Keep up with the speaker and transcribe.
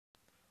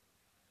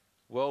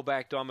Well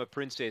backed, I'm a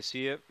Princess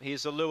here.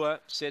 Here's the lure,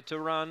 set to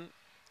run.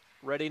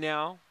 Ready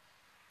now.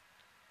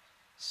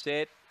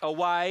 Set,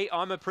 away.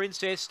 I'm a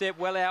Princess, step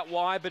well out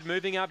wide, but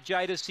moving up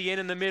Jada Cien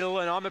in the middle,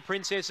 and I'm a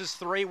Princess is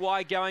 3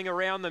 wide going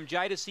around them.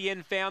 Jada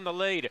Cien found the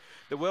lead.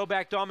 The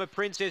well-backed I'm a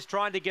Princess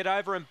trying to get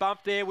over and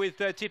bump there with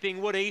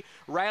Tipping Woody.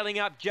 Railing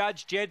up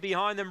Judge Jed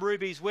behind them,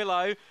 Ruby's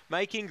Willow.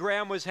 Making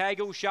ground was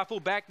Hagel. Shuffle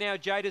back now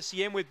Jada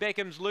Cien with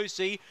Beckham's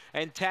Lucy,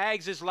 and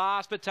Tags is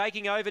last, but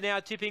taking over now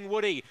Tipping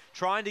Woody.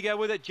 Trying to go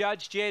with it,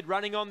 Judge Jed.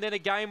 Running on then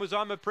again was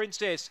I'm a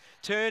Princess.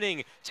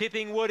 Turning,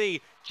 Tipping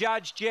Woody.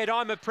 Judge Jed,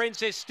 I'm a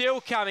Princess, still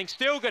coming,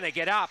 still going to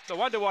get up. I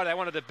wonder why they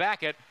wanted to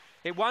back it.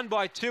 It won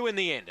by 2 in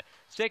the end.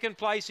 Second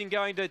placing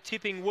going to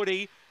Tipping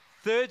Woody.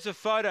 Third's a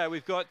photo.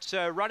 We've got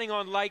running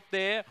on late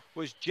there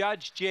was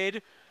Judge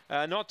Jed.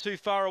 Not too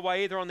far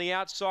away either on the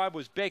outside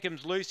was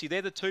Beckham's Lucy.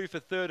 They're the 2 for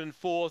third and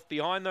fourth.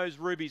 Behind those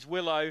Ruby's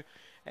Willow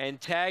and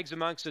Tags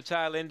amongst the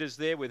tail enders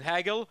there with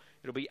Hagel.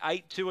 It'll be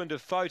 8-2 into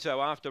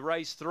photo after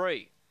race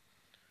 3.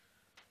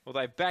 Well,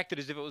 they backed it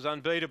as if it was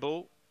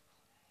unbeatable.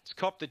 It's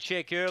copped the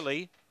check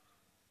early.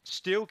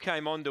 Still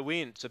came on to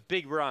win. It's a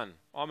big run.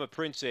 I'm a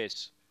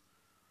Princess.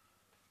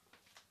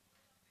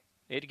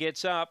 It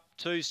gets up.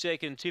 2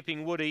 second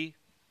Tipping Woody.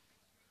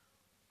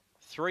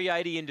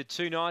 380 into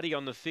 290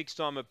 on the fixed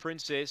I'm a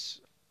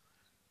Princess.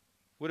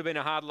 Would have been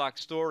a hard luck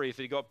story if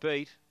he got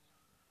beat.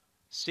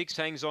 6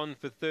 hangs on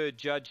for third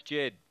Judge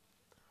Jed.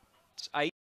 It's 8.